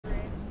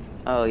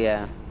Oh,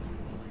 yeah.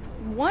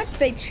 What?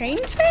 They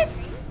changed it?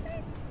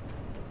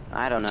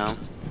 I don't know.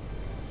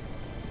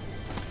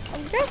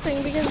 I'm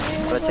guessing because it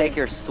was But like... take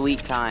your sweet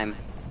time.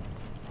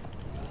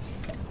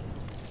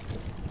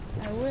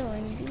 I will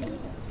indeed.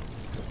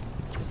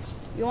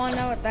 You wanna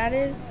know what that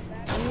is?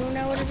 You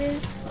know what it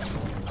is?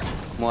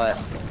 What?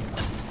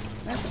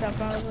 That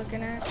stuff I was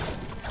looking at.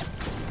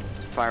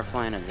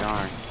 Firefly in a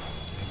jar.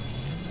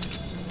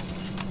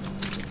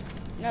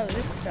 No,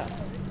 this stuff.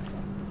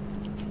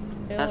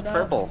 That's Build up.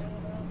 purple.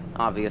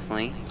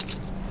 Obviously.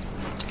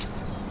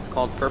 It's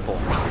called purple.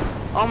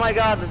 Oh my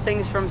god, the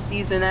thing's from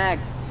Season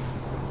X.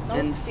 Nope,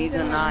 In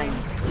Season 9.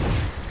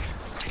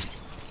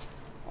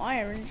 Well,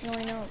 I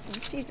originally know it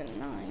from Season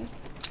 9.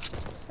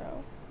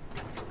 So.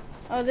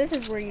 Oh, this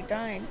is where you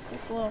died.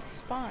 This little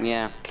spot.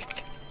 Yeah.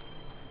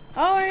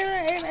 Oh,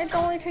 it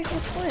only takes a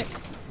click.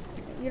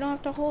 You don't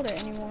have to hold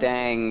it anymore.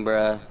 Dang,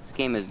 bruh. This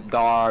game is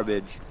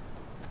garbage.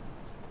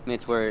 I mean,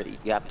 it's where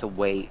you have to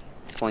wait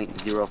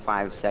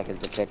 0.05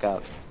 seconds to pick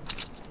up.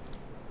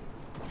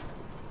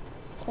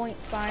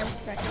 0.5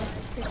 seconds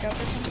to pick up or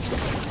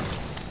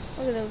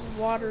something. Look at those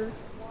water.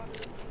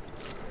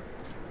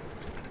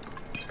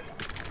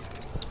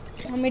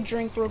 Let me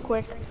drink real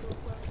quick.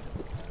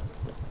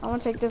 I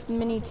want to take this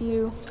mini to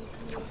you.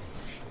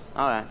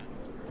 Alright.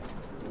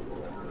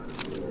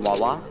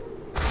 Wawa.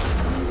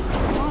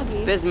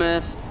 Moggy.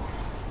 Bismuth.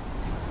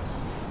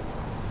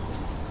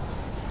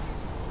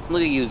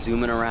 Look at you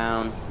zooming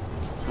around.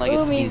 Like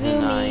it's Season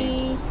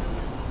 9.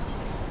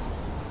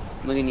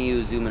 Look at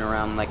you zooming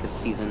around like it's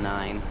Season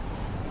 9.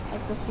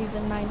 Like the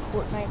Season 9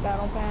 Fortnite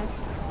Battle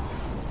Pass.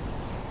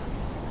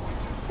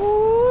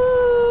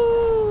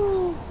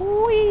 Woo!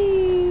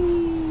 Wee!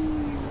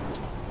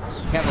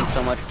 You're having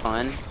so much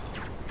fun.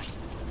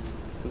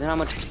 Look at how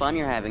much fun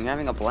you're having. You're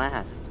having a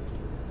blast.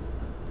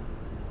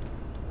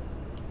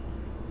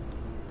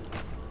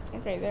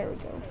 Okay, there we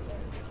go.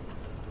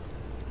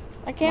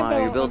 I can't Wow,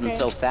 build. you're building okay.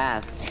 so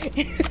fast.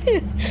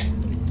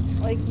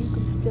 Like you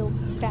could build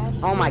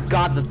fast. Oh my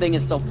god, the thing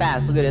is so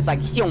fast. Look at it. It's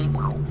like, I'm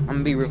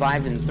gonna be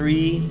revived in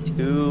 3,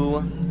 2,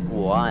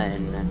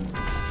 1.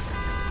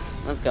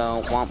 Let's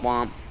go. Womp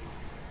womp.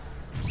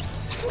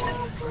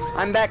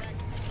 I'm back.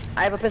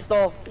 I have a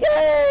pistol.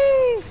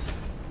 Yay!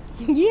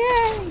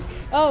 Yay!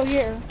 Oh,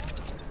 here.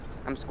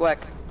 I'm Squeck.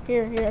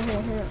 Here.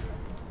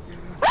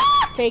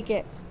 Take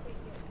it.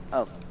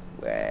 Oh.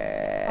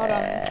 Where? Hold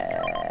on.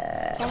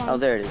 Come on. Oh,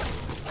 there it is.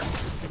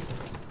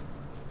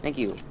 Thank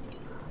you.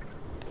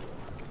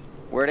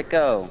 Where'd it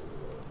go?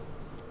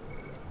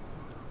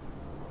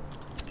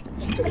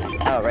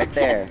 Oh, right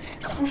there.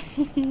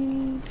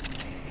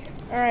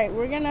 Alright,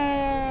 we're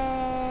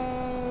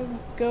gonna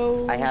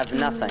go I have to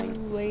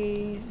nothing.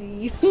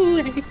 Lazy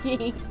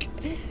Lake.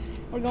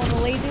 We're going to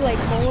Lazy Lake,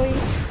 boy.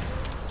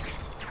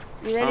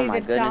 You ready Oh my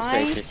to goodness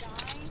die? gracious.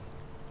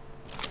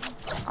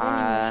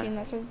 Machine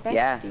that says bestie.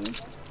 Yeah.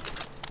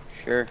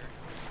 Sure.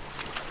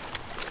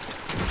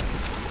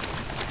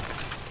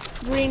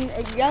 Green,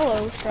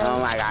 yellow shark. Oh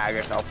my god,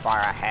 you're so far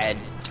ahead.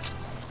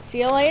 See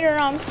you later,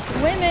 I'm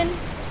swimming.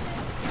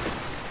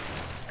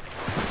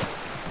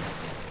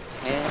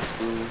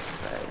 Jesus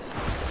Christ.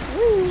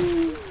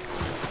 Woo!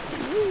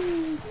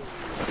 Woo!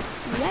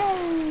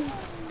 Yay!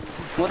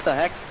 What the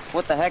heck?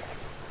 What the heck?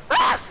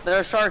 Ah! There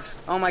are sharks!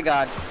 Oh my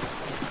god.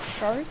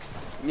 Sharks?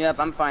 Yep,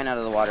 I'm fine out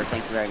of the water,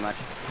 thank you very much.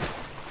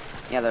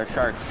 Yeah, there are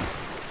sharks.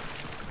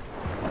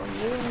 Oh,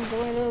 you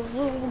enjoy those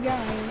little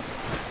guys.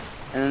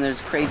 And then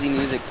there's crazy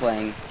music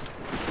playing.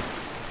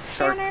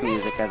 Shark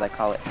music, as I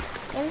call it.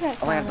 What does that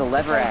sound Oh, I have the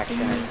like? lever It's like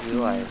action, I just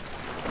realized.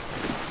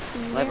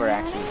 Lever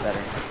action's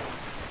better.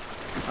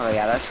 Oh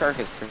yeah, that shark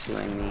is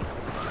pursuing me.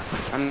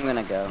 I'm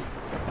gonna go.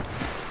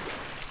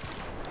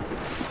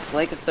 This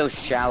lake is so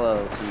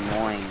shallow, it's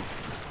annoying.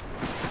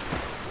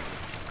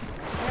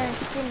 I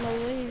swim the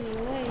lazy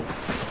lake.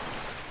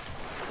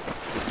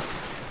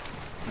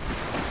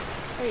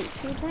 Wait,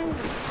 2 times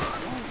or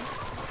 1?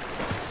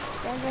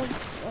 Do I go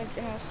like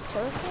in a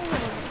circle or?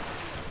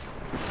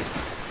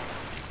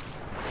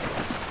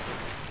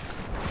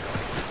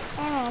 I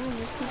don't know, I'm gonna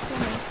just keep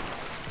swimming.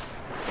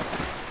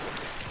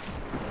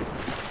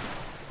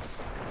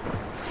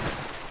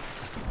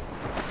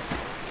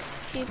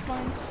 Keep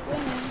on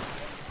swimming.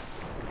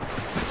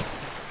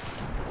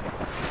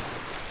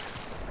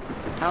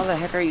 How the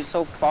heck are you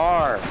so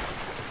far?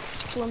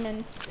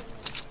 Swimming.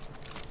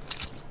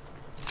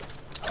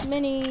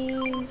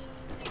 Minis.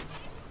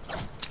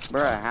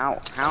 Bruh, how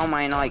am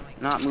I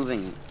not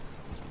moving?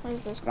 What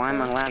is this? Why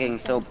am I lagging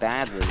so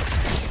badly?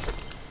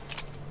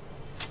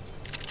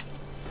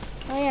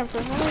 Oh yeah, for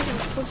some reason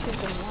Twitch has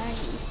been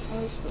laggy. At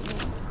least for me.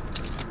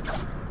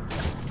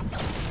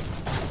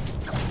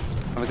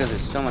 Oh, because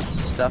there's so much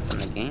stuff in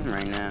the game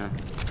right now.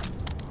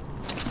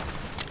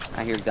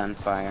 I hear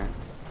gunfire.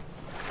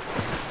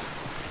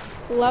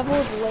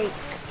 Leveled lake.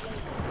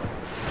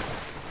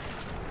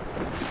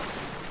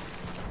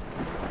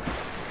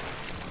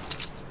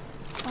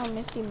 Oh,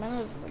 Misty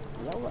Meadows is like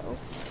yellow.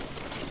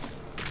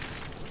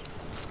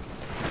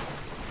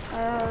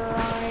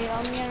 Alright,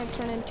 I'm gonna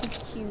turn into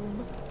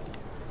cube.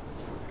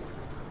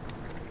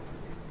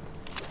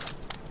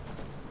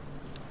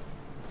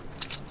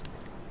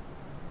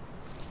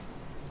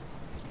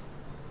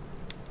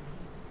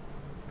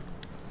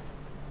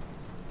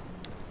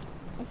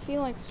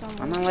 feel like someone.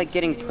 I'm not like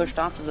getting pushed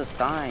off to the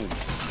side.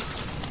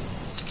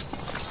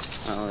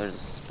 Oh, there's a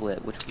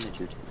split. Which one did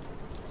you do?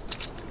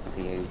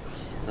 Okay, yeah, you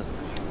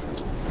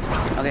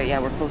took. Okay, yeah,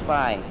 we're close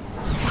by.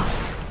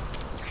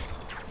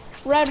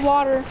 Red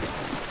water.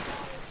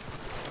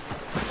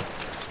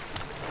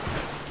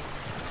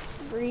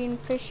 Green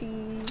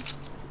fishies.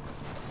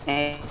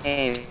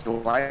 Hey,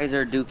 why is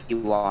there dookie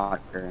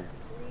water?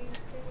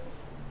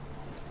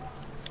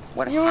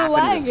 What You were happened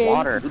to lagging. this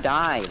water? Who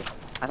died?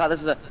 I thought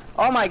this was a...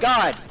 Oh my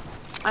god!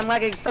 I'm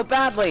lagging so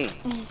badly!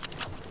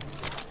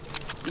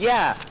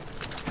 Yeah!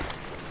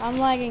 I'm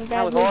lagging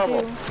That was badly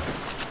horrible.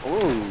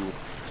 too. Ooh,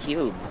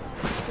 cubes.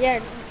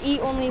 Yeah, eat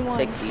only one.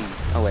 Take these.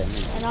 Oh wait,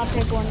 maybe. And I'll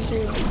take one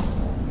too.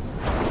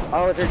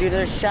 Oh, there's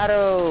either a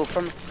shadow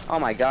from... Oh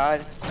my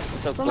god.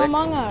 So From quick.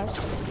 Among Us.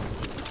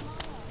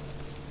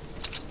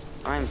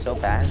 I'm so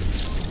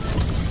fast.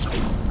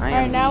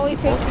 Alright, now we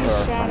take these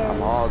from shadows.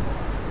 logs.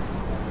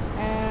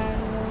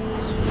 And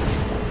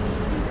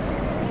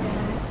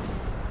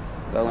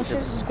Go let's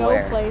into the just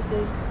square. go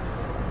places.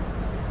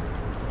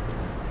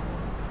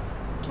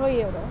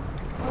 Toyota.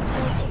 Let's go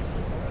places.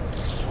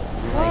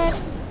 What?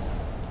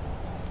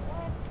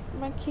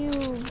 My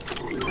cube.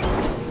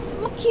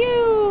 My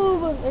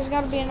cube! There's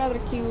gotta be another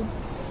cube.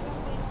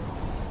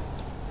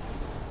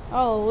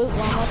 Oh, loot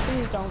llama,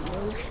 please don't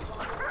move.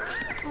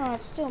 Oh,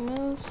 it still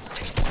moves.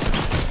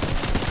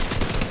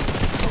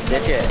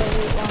 Ditch it.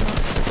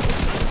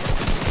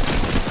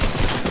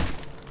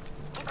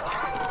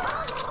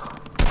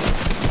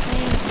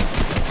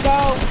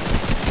 Go!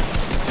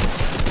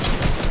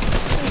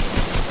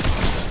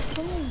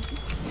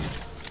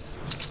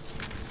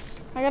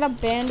 I got a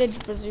bandage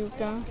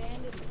bazooka.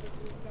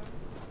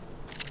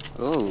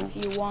 Ooh. If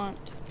you want.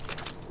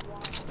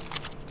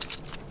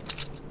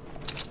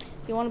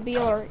 You want to be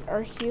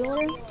our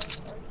healer?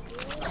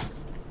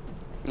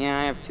 Yeah,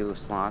 I have 2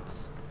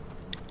 slots.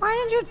 Why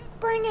didn't you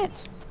bring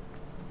it?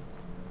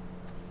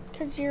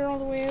 Because you're all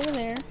the way over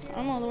there.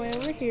 I'm all the way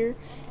over here.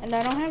 And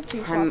I don't have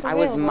 2 slots I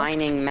was available.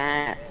 mining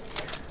mats.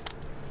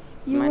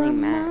 You were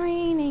Mining mats.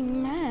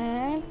 mining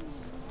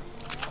mats.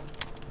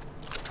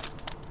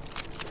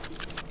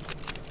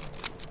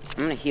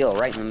 I'm gonna heal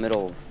right in the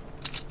middle of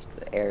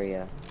the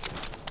area.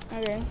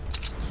 Okay.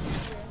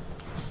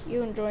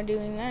 You enjoy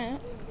doing that.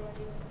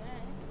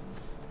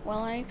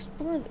 While I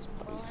explore this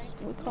place.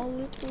 We call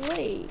it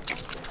Lake.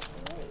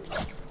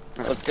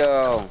 Alright, let's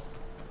go.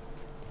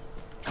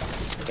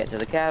 Get to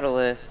the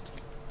catalyst.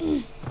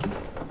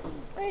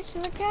 Right to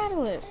the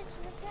catalyst.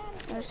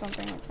 Or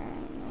something like that, I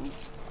don't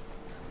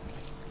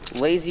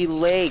know. Lazy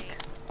Lake.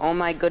 Oh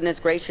my goodness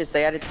gracious,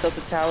 they added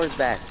Tilted Towers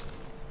back.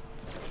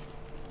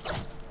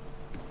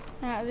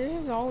 This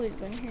has always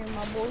been here,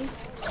 my boy.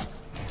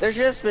 There's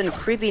just been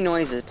creepy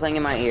noises playing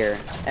in my ear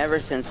ever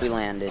since we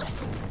landed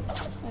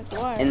Like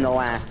what? in the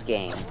last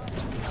game.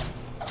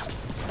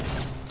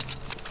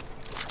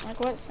 Like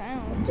what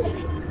sound?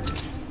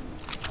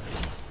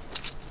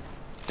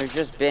 There's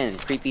just been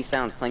creepy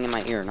sounds playing in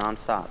my ear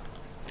non-stop.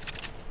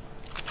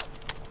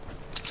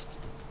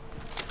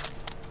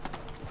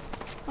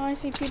 Oh, I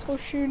see people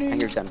shooting. I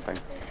hear gunfire.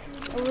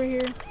 Over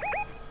here.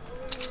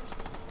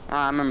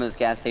 I remember this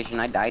gas station.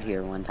 I died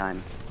here one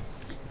time.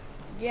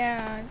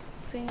 Yeah, I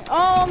see.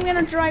 Oh, I'm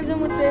gonna drive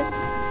them with this.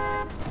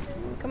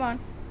 Come on.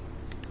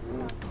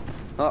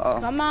 Uh-oh.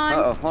 Come on.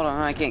 Uh-oh. Hold on.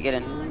 I can't get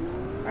in.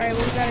 Alright, we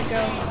gotta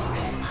go.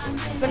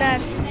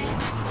 Finesse.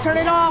 Turn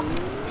it off.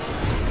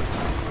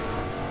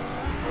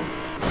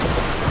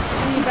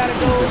 We gotta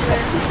go over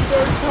there.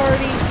 Third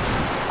party.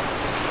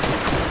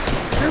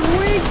 Here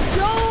we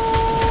go!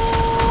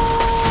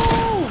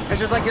 It's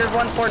just like your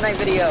one Fortnite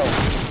video.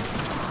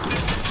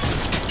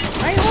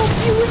 I hope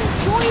you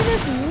enjoy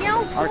this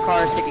meow song. Our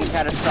car is taking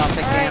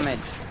catastrophic All right.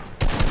 damage.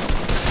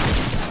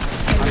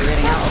 I'm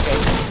getting out. Okay.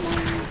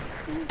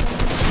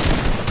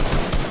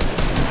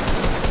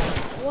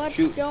 What's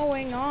Shoot.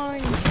 going on?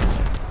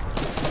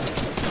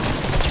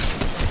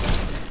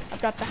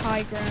 I've got the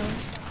high ground.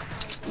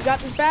 You got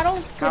this battle?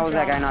 How Good is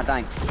that job. guy not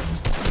dying?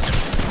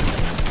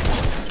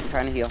 I'm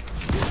trying to heal.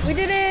 We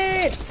did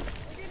it!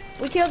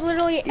 We killed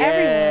literally everyone.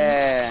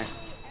 Yeah.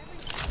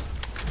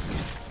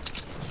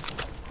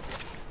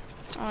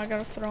 Oh, I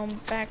gotta throw him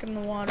back in the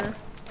water.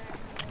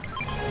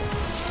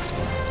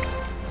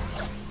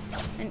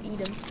 And eat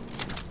him.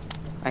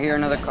 I hear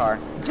another car.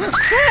 We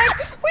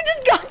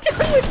just got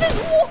done with this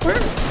war!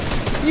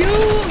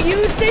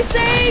 You stay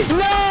safe!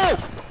 No!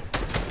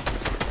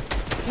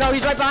 No,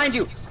 he's right behind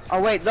you.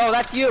 Oh wait, no,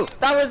 that's you.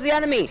 That was the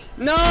enemy.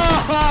 No!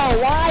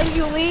 Why did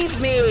you leave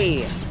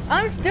me?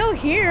 I'm still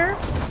here.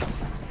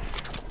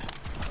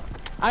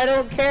 I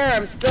don't care.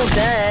 I'm still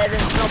dead.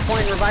 There's no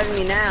point in reviving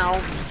me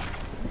now.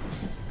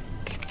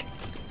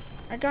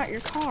 I got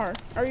your car.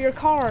 Or your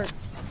card.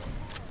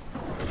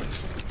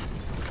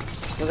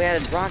 Because they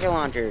had rocket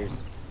launchers.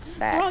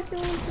 Back. Rocket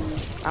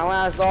launchers. I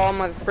lost all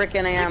my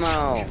freaking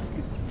ammo.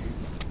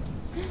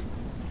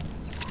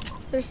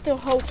 There's still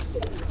hope.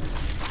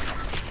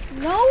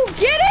 No,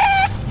 get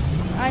it!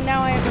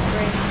 Now I have a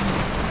break.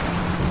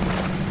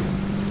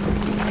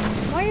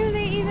 Why are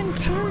they even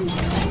carrying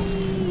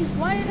grenades?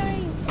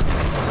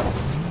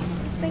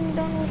 thing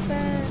done with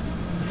that.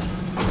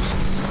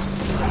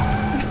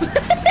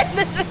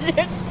 This is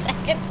your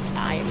second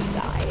time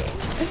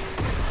dying.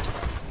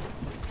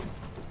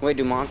 Wait,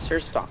 do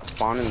monsters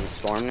spawn in the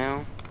storm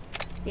now?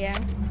 Yeah.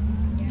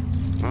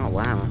 Oh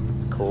wow,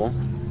 that's cool.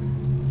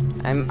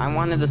 I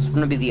wanted this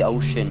one to be the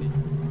ocean.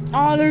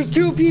 Oh, there's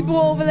 2 people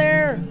over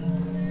there.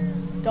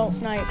 Don't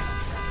snipe.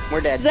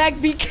 We're dead. Zach,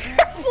 be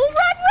careful.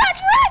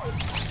 Run!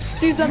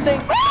 Do something.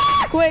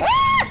 Quick.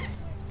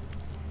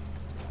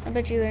 I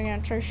bet you they're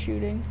gonna try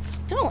shooting.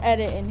 Don't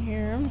edit in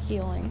here. I'm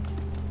healing.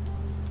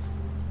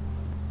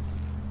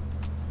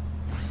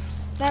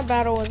 That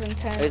battle was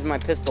intense. Here's my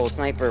pistol,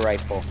 sniper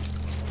rifle.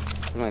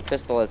 My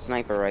pistol is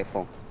sniper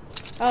rifle.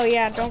 Oh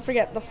yeah, don't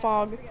forget the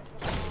fog.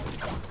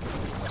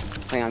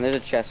 Hang on, there's a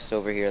chest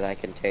over here that I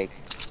can take.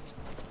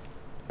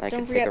 I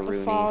Don't can take a forget the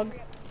Rooney. fog.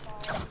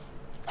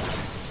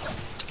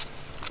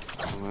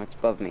 Oh, that's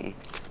above me.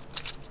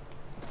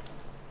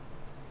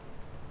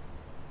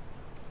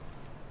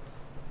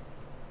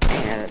 I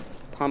had a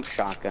pump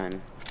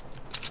shotgun.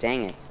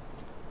 Dang it.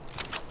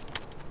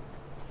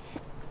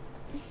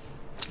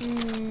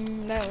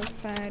 That was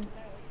sad.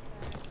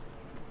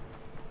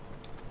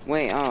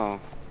 Wait, oh.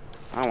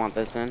 I don't want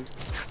this in.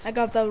 I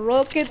got the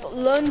rocket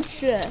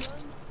launcher.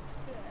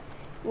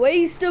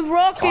 Waste of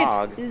rocket.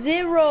 Fog.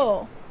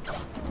 0.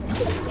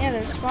 Yeah,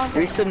 there's fog.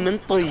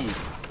 Cement, please.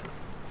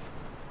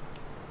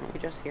 Are we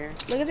just here?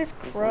 Look at this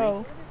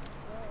crow.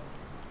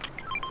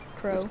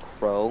 Crow. This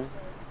crow?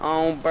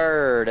 Oh,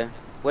 bird.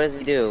 What does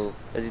he do?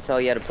 Does he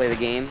tell you how to play the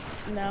game?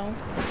 No,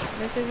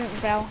 this isn't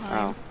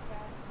Valheim.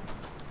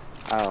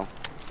 Oh.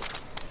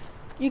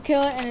 You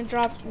kill it and it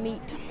drops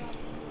meat.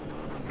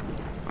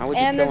 Why would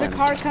you And kill there's him? a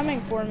car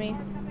coming for me.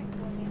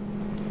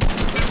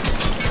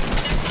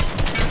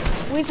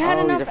 We've had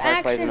Oh, he's enough a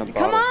firefighter in a action.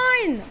 Come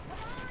bottle. on!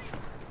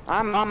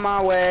 I'm on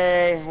my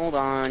way. Hold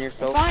on, you're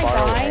so If I far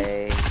die-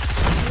 away.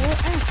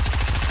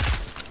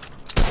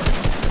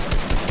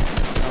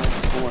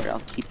 Don't worry, I'll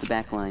keep the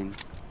back lines.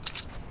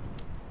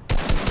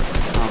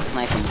 I'll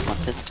snipe him with my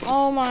pistol.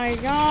 Oh my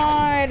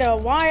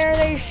god! Why are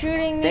they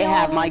shooting me? They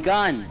have over- my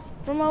guns.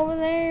 from over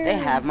there. They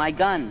have my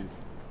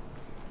guns.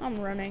 I'm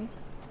running.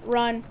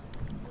 Run.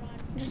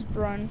 Just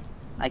run.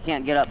 I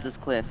can't get up this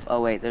cliff.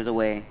 Oh wait, there's a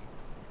way.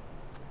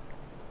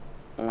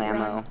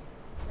 Lamo. Run.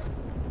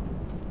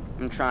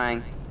 I'm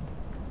trying.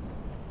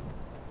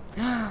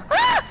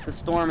 The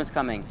storm is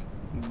coming.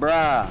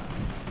 Bruh.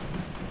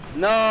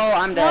 No,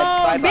 I'm dead.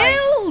 No, Bye bye.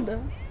 build!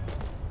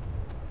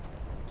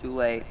 Too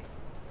late.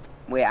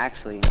 Wait,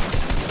 actually.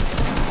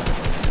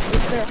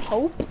 Is there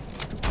hope?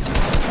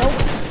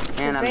 Nope.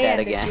 And I'm they dead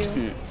ended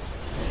again.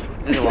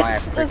 This is why I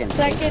The freaking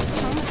second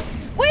time.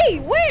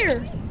 Wait,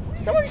 where?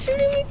 Someone's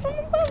shooting me from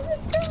above the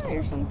sky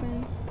or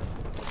something.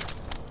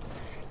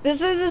 This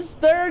is his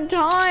 3rd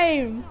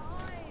time.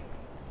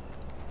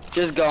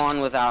 Just go on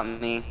without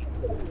me.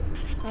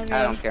 Okay.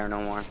 I don't care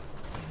no more.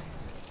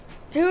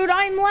 Dude,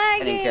 I'm I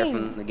lagging. didn't care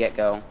from the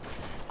get-go.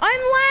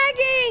 I'm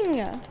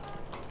lagging.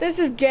 This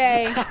is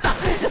gay.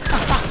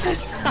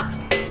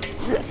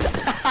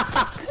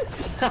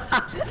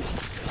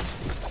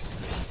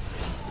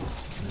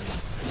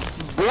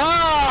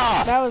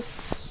 Bruh! That was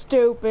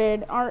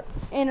stupid. Our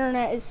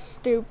internet is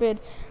stupid.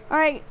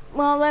 Alright,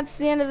 well, that's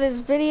the end of this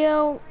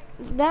video.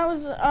 That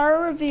was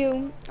our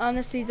review on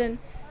the season.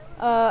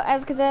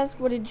 Azkazaz,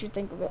 what did you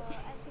think of it?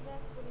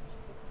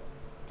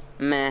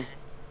 Meh.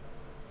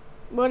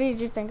 What did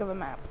you think of the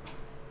map?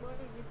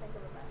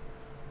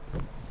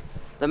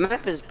 The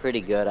map is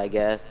pretty good, I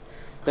guess.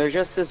 There's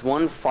just this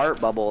one fart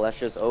bubble that's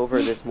just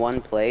over this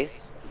one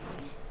place.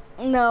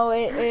 No,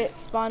 it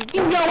spawns.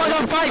 You know I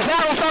don't fight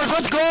battle stars,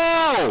 let's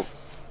go!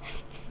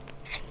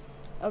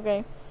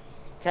 Okay.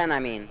 10, I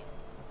mean.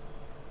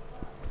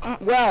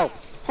 Well,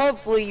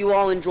 hopefully you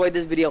all enjoyed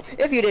this video.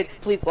 If you did,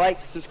 please like,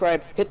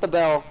 subscribe, hit the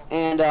bell,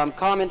 and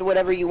comment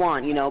whatever you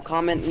want. You know,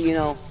 comment, you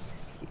know,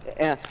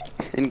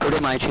 and go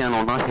to my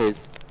channel, not his.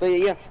 But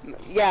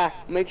yeah,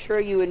 make sure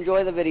you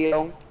enjoy the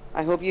video.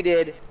 I hope you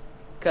did,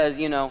 because,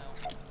 you know,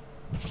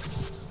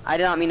 I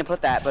did not mean to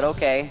put that, but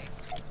okay.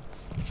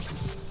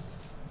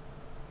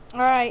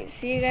 Alright,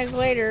 see you guys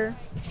later.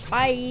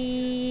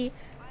 Bye.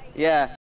 Yeah.